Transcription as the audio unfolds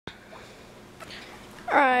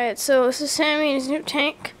Alright, so this is Sammy and his new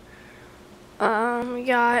tank. We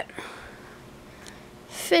got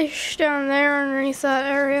fish down there underneath that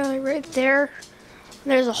area, like right there.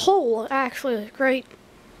 There's a hole, actually, it's great.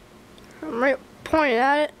 I'm right pointed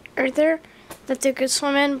at it, right there, that they could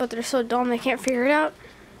swim in, but they're so dumb they can't figure it out.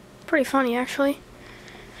 Pretty funny, actually.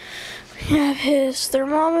 We have his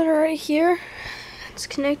thermometer right here. It's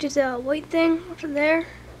connected to that white thing over there.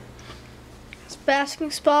 This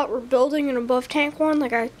basking spot, we're building an above tank one,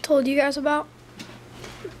 like I told you guys about.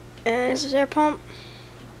 And this is air pump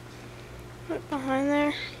right behind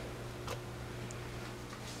there.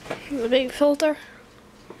 The big filter.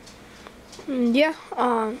 And yeah,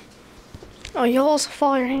 oh, you'll also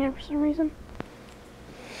follow your hand for some reason.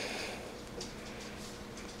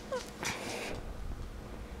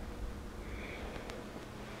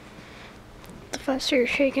 The faster you're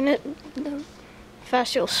shaking it, the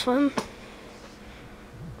faster you'll swim.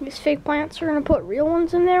 These fake plants, we're gonna put real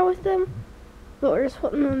ones in there with them. But we're just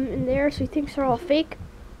putting them in there so he thinks they're all fake.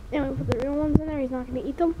 And we put the real ones in there, he's not gonna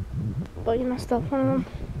eat them. But you messed up one of them.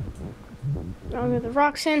 Now we get the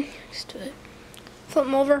rocks in, just to flip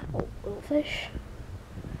them over. Oh, little fish.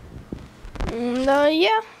 And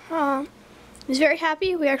yeah, he's very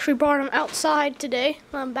happy. We actually brought him outside today,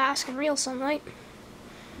 let him bask in real sunlight.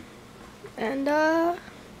 And yeah.